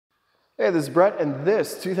Hey, this is Brett, and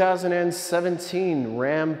this 2017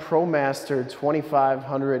 Ram ProMaster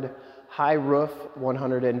 2500 high roof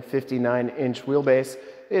 159-inch wheelbase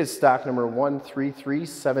is stock number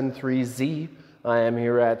 13373Z. I am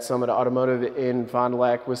here at Summit Automotive in Fond du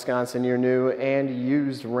Lac, Wisconsin, your new and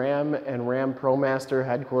used Ram and Ram ProMaster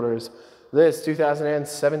headquarters. This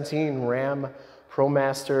 2017 Ram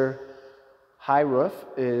ProMaster high roof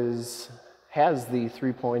has the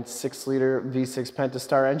 3.6-liter V6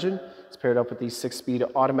 Pentastar engine. It's paired up with the 6-speed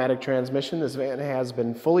automatic transmission. This van has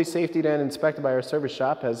been fully safetied and inspected by our service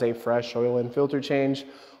shop, has a fresh oil and filter change.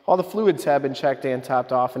 All the fluids have been checked and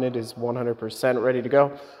topped off, and it is 100% ready to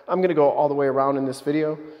go. I'm going to go all the way around in this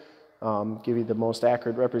video, give you the most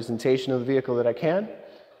accurate representation of the vehicle that I can.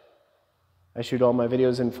 I shoot all my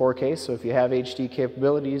videos in 4K, so if you have HD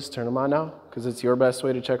capabilities, turn them on now, because it's your best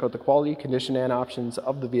way to check out the quality, condition, and options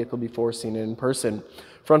of the vehicle before seeing it in person.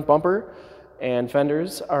 Front bumper and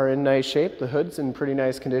fenders are in nice shape. The hood's in pretty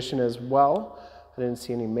nice condition as well. I didn't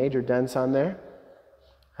see any major dents on there.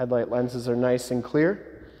 Headlight lenses are nice and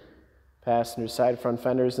clear. Passenger side front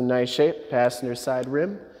fenders in nice shape. Passenger side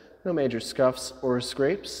rim, no major scuffs or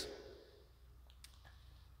scrapes.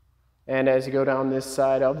 And as you go down this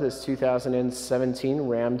side of this 2017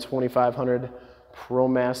 Ram 2500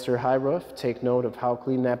 ProMaster high roof, take note of how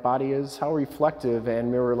clean that body is, how reflective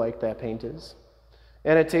and mirror-like that paint is.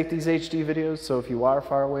 And I take these HD videos, so if you are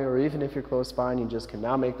far away or even if you're close by and you just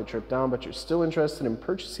cannot make the trip down, but you're still interested in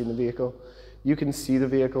purchasing the vehicle, you can see the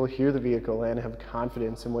vehicle, hear the vehicle, and have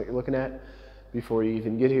confidence in what you're looking at before you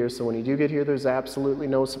even get here. So when you do get here, there's absolutely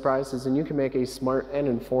no surprises, and you can make a smart and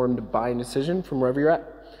informed buying decision from wherever you're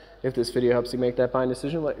at. If this video helps you make that buying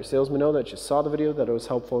decision, let your salesman know that you saw the video, that it was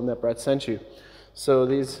helpful, and that Brett sent you. So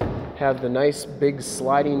these have the nice big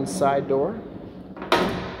sliding side door.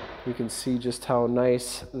 You can see just how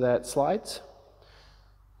nice that slides.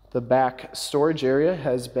 The back storage area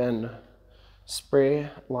has been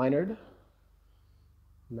spray linered.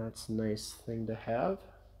 And that's a nice thing to have.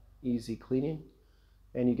 Easy cleaning.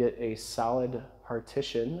 And you get a solid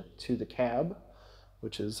partition to the cab,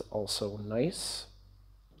 which is also nice.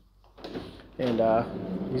 And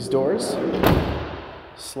these doors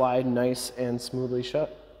slide nice and smoothly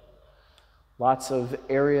shut. Lots of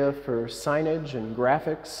area for signage and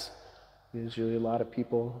graphics. Usually a lot of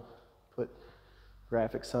people put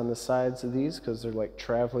graphics on the sides of these because they're like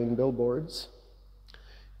traveling billboards.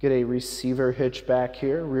 Get a receiver hitch back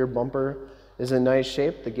here. Rear bumper is in nice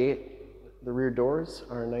shape. The rear doors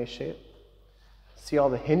are in nice shape. See, all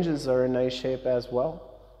the hinges are in nice shape as well.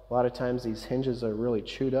 A lot of times these hinges are really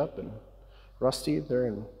chewed up and rusty. They're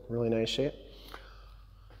in really nice shape.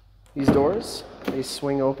 These doors, they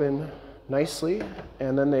swing open nicely,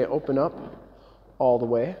 and then they open up all the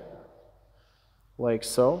way, like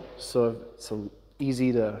so. So it's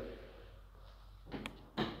easy to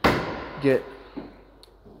get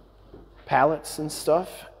pallets and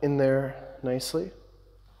stuff in there nicely.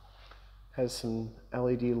 Has some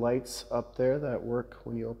LED lights up there that work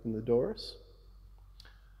when you open the doors.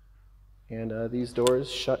 And these doors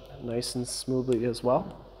shut nice and smoothly as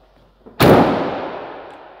well.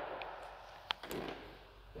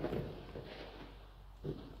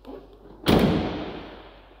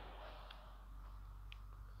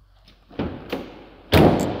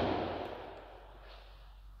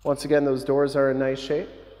 Once again, those doors are in nice shape.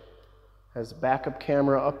 Has a backup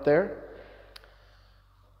camera up there.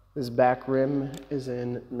 This back rim is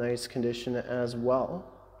in nice condition as well.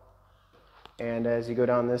 And as you go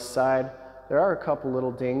down this side, there are a couple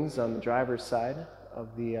little dings on the driver's side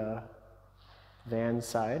of the van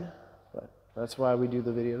side, but that's why we do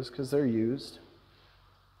the videos, because they're used.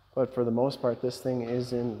 But for the most part, this thing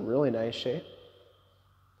is in really nice shape.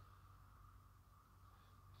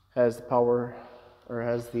 Has the power, or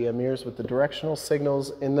has the mirrors with the directional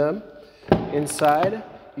signals in them. Inside,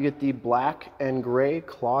 you get the black and gray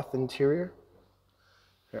cloth interior.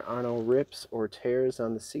 There are no rips or tears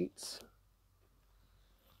on the seats.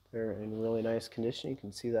 They're in really nice condition. You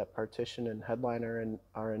can see that partition and headliner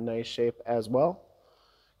are in nice shape as well.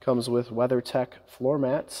 Comes with Weathertech floor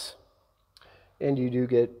mats, and you do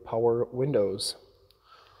get power windows.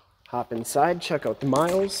 Hop inside, check out the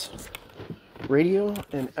miles, radio,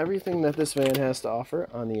 and everything that this van has to offer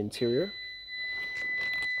on the interior.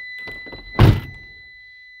 You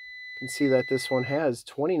can see that this one has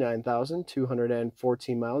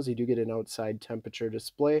 29,214 miles. You do get an outside temperature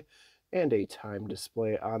display and a time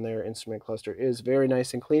display on there. Instrument cluster is very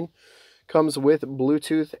nice and clean. Comes with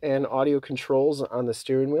Bluetooth and audio controls on the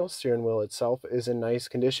steering wheel. Steering wheel itself is in nice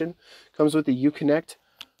condition. Comes with the Uconnect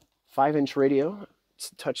 5-inch radio.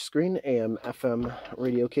 It's touch screen, AM, FM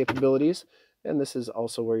radio capabilities. And this is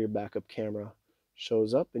also where your backup camera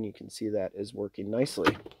shows up, and you can see that is working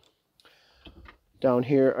nicely. Down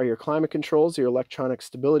here are your climate controls, your electronic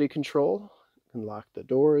stability control. You can lock the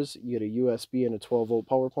doors. You get a USB and a 12-volt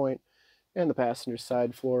power point. And the passenger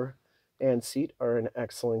side floor and seat are in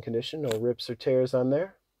excellent condition. No rips or tears on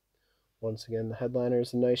there. Once again, the headliner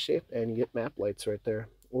is in nice shape, and you get map lights right there.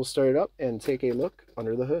 We'll start it up and take a look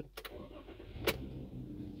under the hood.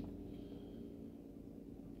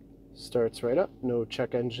 Starts right up. No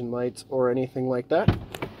check engine lights or anything like that.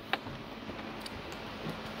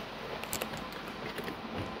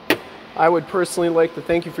 I would personally like to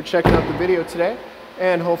thank you for checking out the video today,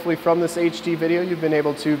 and hopefully from this HD video you've been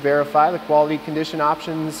able to verify the quality, condition,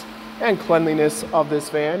 options, and cleanliness of this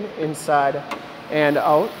van inside and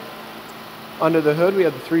out. Under the hood we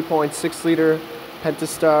have the 3.6 liter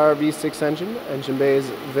Pentastar V6 engine. Engine bay is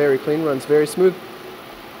very clean, runs very smooth.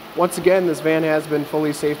 Once again, this van has been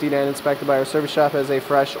fully safetied and inspected by our service shop, has a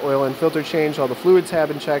fresh oil and filter change. All the fluids have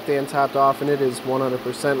been checked and topped off, and it is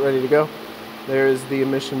 100% ready to go. There is the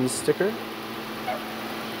emissions sticker.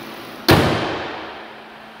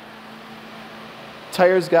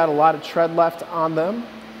 Tires got a lot of tread left on them.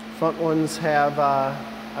 Front ones have,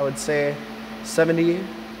 I would say, 70,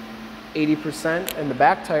 80%, and the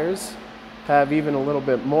back tires have even a little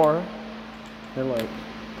bit more. They're like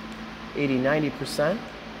 80, 90%.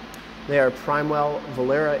 They are Primewell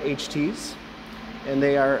Valera HTs, and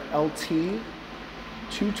they are LT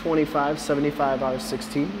 225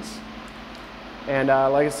 75R16s. And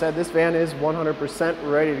like I said, this van is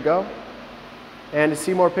 100% ready to go. And to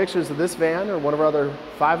see more pictures of this van or one of our other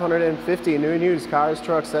 550 new and used cars,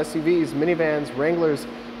 trucks, SUVs, minivans, Wranglers,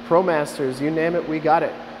 ProMasters, you name it, we got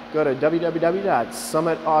it. Go to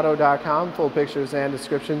www.summitauto.com. Full pictures and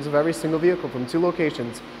descriptions of every single vehicle from 2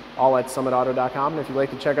 locations, all at summitauto.com. And if you'd like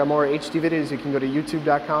to check out more HD videos, you can go to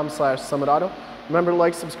youtube.com/summitauto. Remember to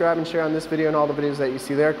like, subscribe, and share on this video and all the videos that you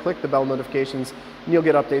see there. Click the bell notifications, and you'll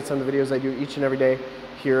get updates on the videos I do each and every day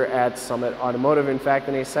here at Summit Automotive. In fact,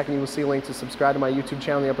 in a second, you will see a link to subscribe to my YouTube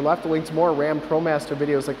channel in the upper left, a link to more RAM ProMaster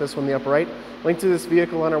videos like this one in the upper right, link to this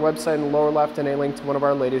vehicle on our website in the lower left, and a link to one of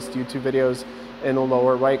our latest YouTube videos in the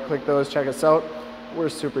lower right. Click those, check us out. We're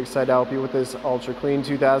super excited to help you with this ultra clean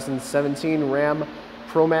 2017 RAM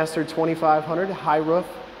ProMaster 2500 high roof,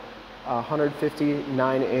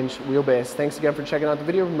 159-inch wheelbase. Thanks again for checking out the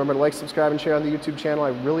video. Remember to like, subscribe, and share on the YouTube channel. I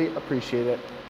really appreciate it.